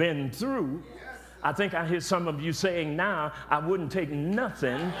what you've been through, I think I hear some of you saying now, I wouldn't take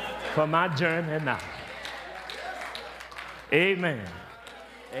nothing for my journey now. Amen.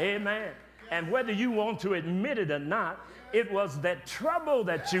 And whether you want to admit it or not, it was that trouble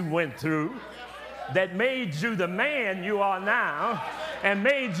that you went through that made you the man you are now and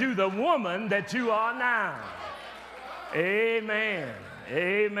made you the woman that you are now. Amen.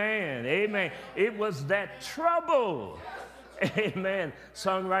 It was that trouble. Amen.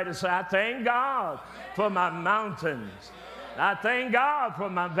 Songwriter said, I thank God for my mountains. I thank God for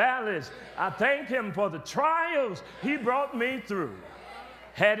my valleys. I thank him for the trials he brought me through.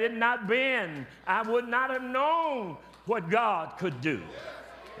 Had it not been, I would not have known what God could do.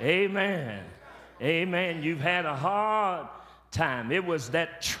 Amen. You've had a hard time. It was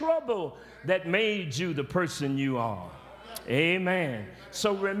that trouble that made you the person you are. Amen.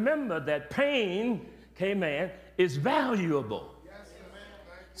 So remember that pain, amen, is valuable.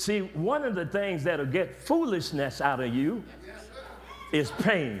 See, one of the things that'll get foolishness out of you is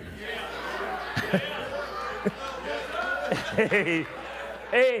pain.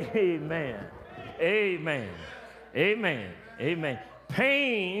 Amen.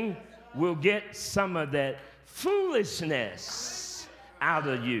 Pain will get some of that foolishness out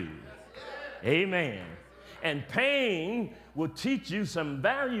of you. Amen. And pain will teach you some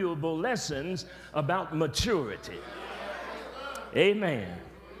valuable lessons about maturity. Amen.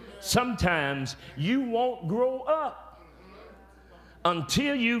 Sometimes you won't grow up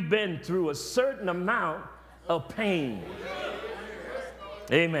until you've been through a certain amount of pain.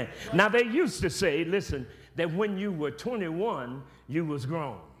 Amen. Now, they used to say, listen, that when you were 21, you was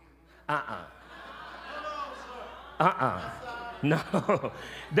grown. No.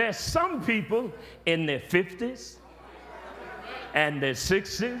 There's some people in their 50s and their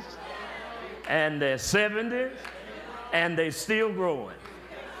 60s and their 70s, and they're still growing.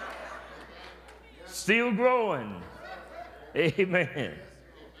 Still growing. Amen.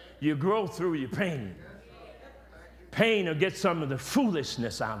 You grow through your pain. Pain will get some of the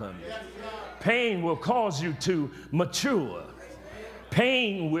foolishness out of you. Pain will cause you to mature.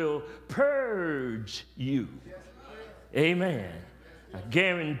 Pain will purge you. Amen. I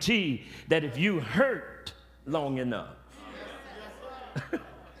guarantee that if you hurt long enough,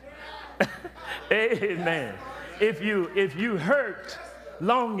 amen. If you hurt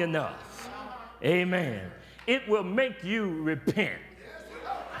long enough, amen, it will make you repent.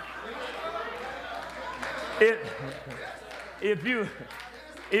 If you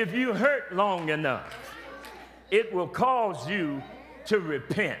hurt long enough, it will cause you to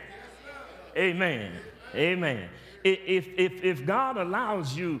repent. Amen. If God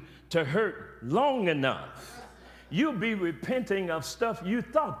allows you to hurt long enough, you'll be repenting of stuff you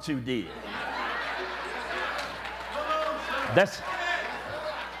thought you did. That's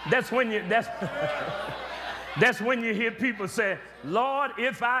when you hear people say, Lord,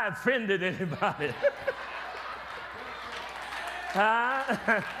 if I offended anybody.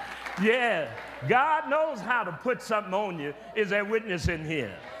 Yeah, God knows how to put something on you. Is there witness in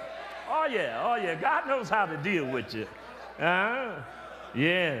here? Oh yeah, God knows how to deal with you.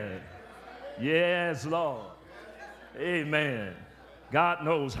 Yes, Lord. Amen. God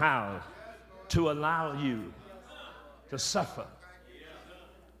knows how to allow you to suffer,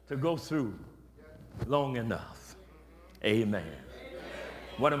 to go through long enough. Amen.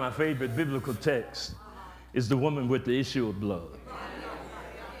 One of my favorite biblical texts is the woman with the issue of blood.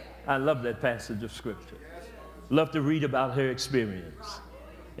 I love that passage of scripture. Love to read about her experience.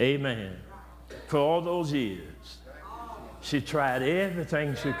 Amen. For all those years, she tried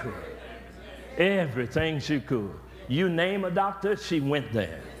everything she could. Everything she could. You name a doctor, she went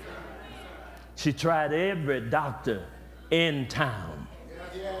there. She tried every doctor in town.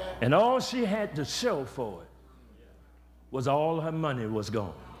 And all she had to show for it was all her money was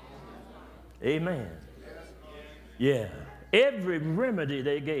gone. Amen. Yeah. Every remedy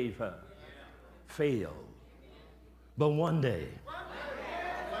they gave her failed. But one day,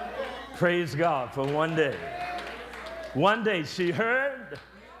 praise God for one day she heard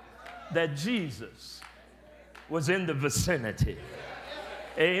that Jesus was in the vicinity.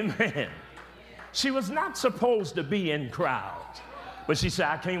 Amen. She was not supposed to be in crowds, but she said,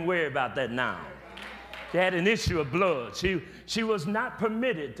 I can't worry about that now. She had an issue of blood. She was not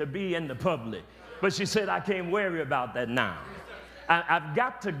permitted to be in the public, but she said, I can't worry about that now. I've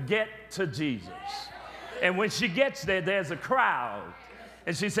got to get to Jesus. And when she gets there, there's a crowd.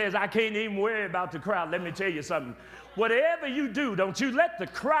 And she says, I can't even worry about the crowd. Let me tell you something. Whatever you do, don't you let the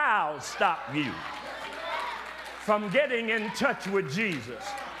crowd stop you from getting in touch with Jesus.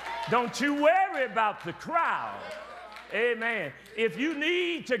 Don't you worry about the crowd. Amen. If you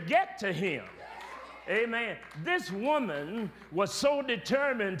need to get to him, amen. This woman was so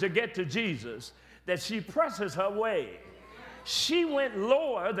determined to get to Jesus that she presses her way. She went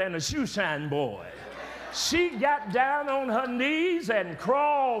lower than a shoeshine boy. She got down on her knees and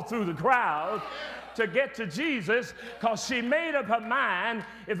crawled through the crowd to get to Jesus, because she made up her mind,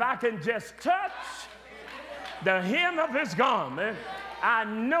 if I can just touch the hem of his garment, I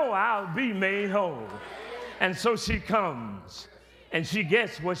know I'll be made whole. And so she comes, and she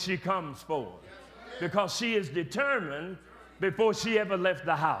gets what she comes for, because she is determined before she ever left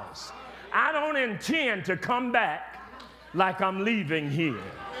the house. I don't intend to come back like I'm leaving here.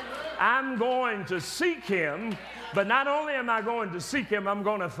 I'm going to seek him, but not only am I going to seek him, I'm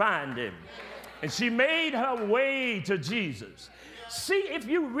going to find him. And she made her way to Jesus. See, if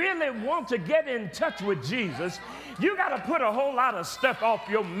you really want to get in touch with Jesus, you got to put a whole lot of stuff off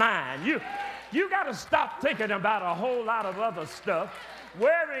your mind. You got to stop thinking about a whole lot of other stuff,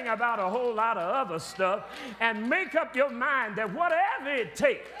 worrying about a whole lot of other stuff, and make up your mind that whatever it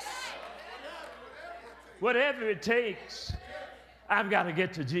takes, I've got to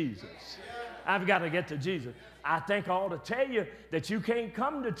get to Jesus. I've got to get to Jesus. I think I ought to tell you that you can't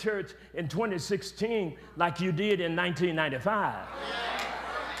come to church in 2016 like you did in 1995.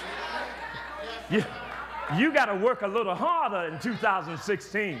 You got to work a little harder in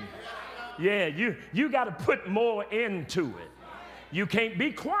 2016. Yeah, you got to put more into it. You can't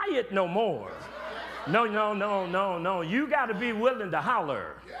be quiet no more. No. You got to be willing to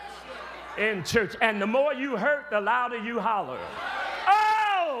holler in church. And the more you hurt, the louder you holler.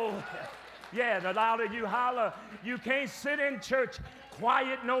 Oh! Yeah, the louder you holler. You can't sit in church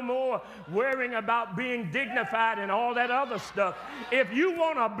quiet no more, worrying about being dignified and all that other stuff. If you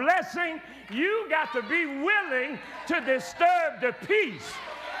want a blessing, you got to be willing to disturb the peace.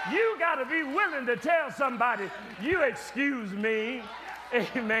 You got to be willing to tell somebody, you excuse me,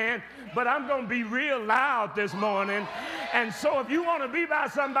 amen, but I'm going to be real loud this morning. And so if you want to be by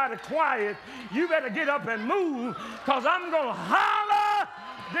somebody quiet, you better get up and move, because I'm going to holler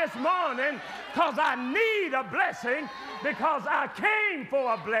this morning, because I need a blessing, because I came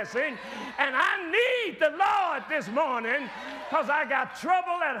for a blessing, and I need the Lord this morning, because I got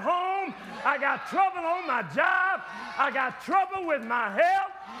trouble at home, I got trouble on my job, I got trouble with my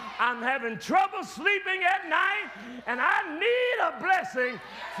health, I'm having trouble sleeping at night, and I need a blessing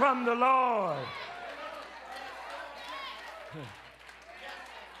from the Lord.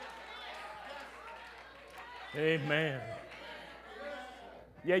 Amen.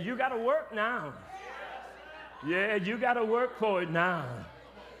 Yeah, you got to work now. Yeah, you got to work for it now.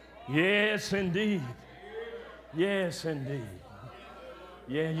 Yes, indeed. Yes, indeed.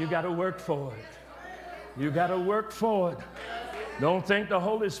 Yeah, you got to work for it. You got to work for it. Don't think the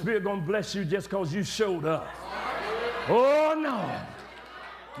Holy Spirit going to bless you just because you showed up. Oh,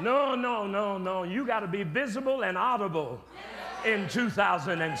 no. No. You got to be visible and audible in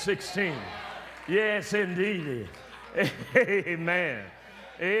 2016. Yes, indeed. Amen.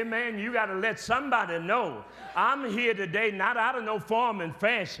 Amen. You got to let somebody know, I'm here today not out of no form and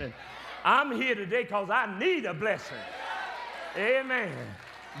fashion. I'm here today because I need a blessing. Amen.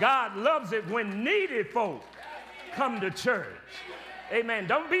 God loves it when needy folk come to church. Amen.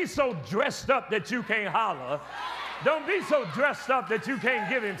 Don't be so dressed up that you can't holler. Don't be so dressed up that you can't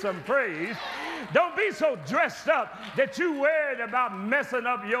give him some praise. Don't be so dressed up that you worried about messing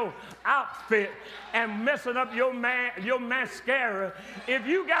up your outfit and messing up your mascara. If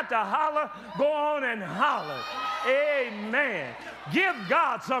you got to holler, go on and holler. Amen. Give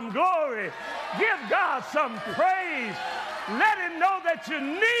God some glory. Give God some praise. Let him know that you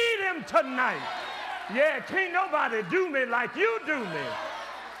need him tonight. Yeah, can't nobody do me like you do me.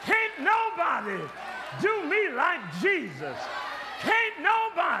 Can't nobody do me like Jesus. Can't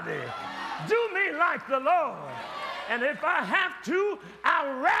nobody do me like the Lord. And if I have to,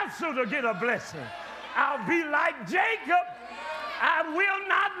 I'll wrestle to get a blessing. I'll be like Jacob. I will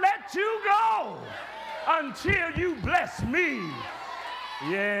not let you go until you bless me.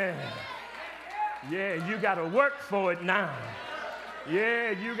 Yeah. Yeah, you got to work for it now.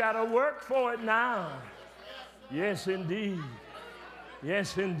 Yeah, you got to work for it now. Yes, indeed.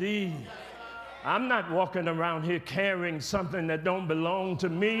 Yes, indeed. I'm not walking around here carrying something that don't belong to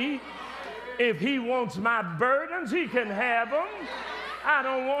me. If he wants my burdens, he can have them. I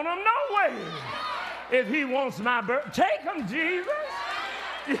don't want them no way. If he wants my burden, take them, Jesus.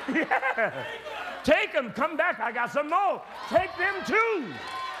 Yeah. Take them. Come back. I got some more. Take them too.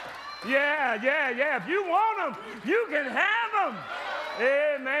 Yeah. If you want them, you can have them.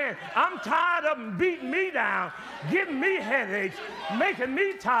 Amen. I'm tired of them beating me down, giving me headaches, making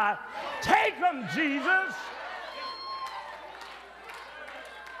me tired. Take them, Jesus.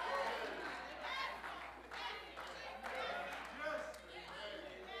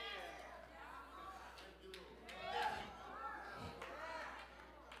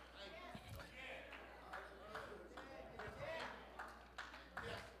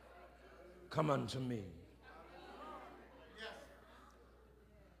 Come unto me,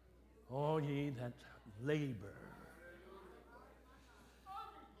 all ye that labor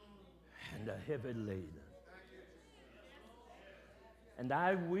and are heavy laden, and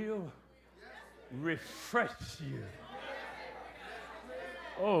I will refresh you.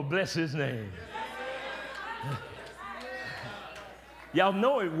 Oh, bless his name. Y'all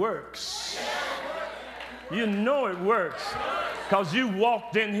know it works. You know it works. Because you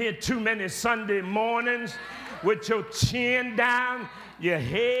walked in here too many Sunday mornings with your chin down, your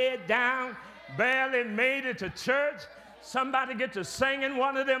head down, barely made it to church. Somebody get to singing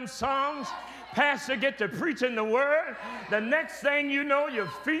one of them songs. Pastor get to preaching the word. The next thing you know, your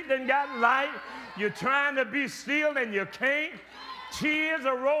feet done got light. You're trying to be still and you can't. Tears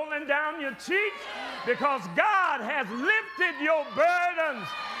are rolling down your cheeks because God has lifted your burdens.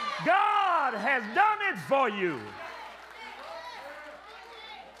 God has done it for you.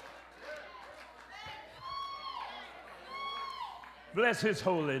 Bless his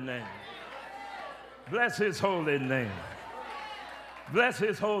holy name. Bless his holy name. Bless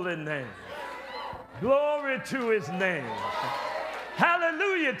his holy name. Glory to his name.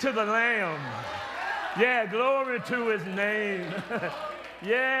 Hallelujah to the Lamb. Yeah, glory to his name.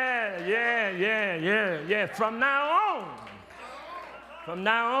 Yeah. From now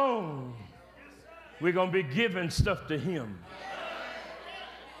on, we're going to be giving stuff to him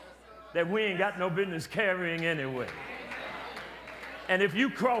that we ain't got no business carrying anyway. And if you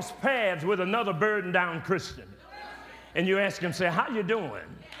cross paths with another burdened down Christian and you ask him, say, how you doing?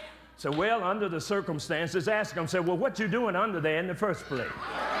 Say, well, under the circumstances. Ask him, say, well, what you doing under there in the first place?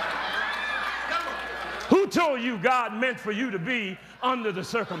 Who told you God meant for you to be under the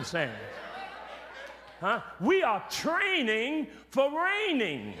circumstance? Huh? We are training for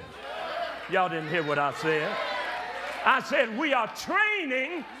reigning. Y'all didn't hear what I said. I said we are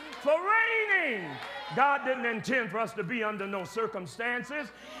training for reigning. God didn't intend for us to be under no circumstances.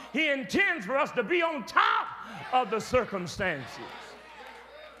 He intends for us to be on top of the circumstances.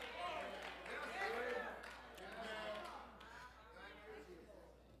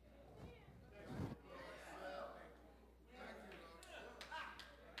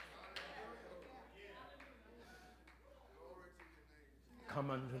 Come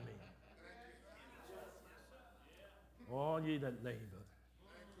unto me, all ye that labor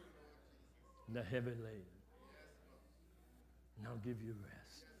and are heavy laden, and I'll give you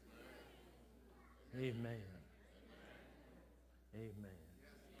rest. Amen. Amen.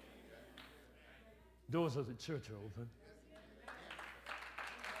 Doors of the church are open.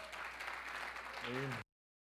 Amen.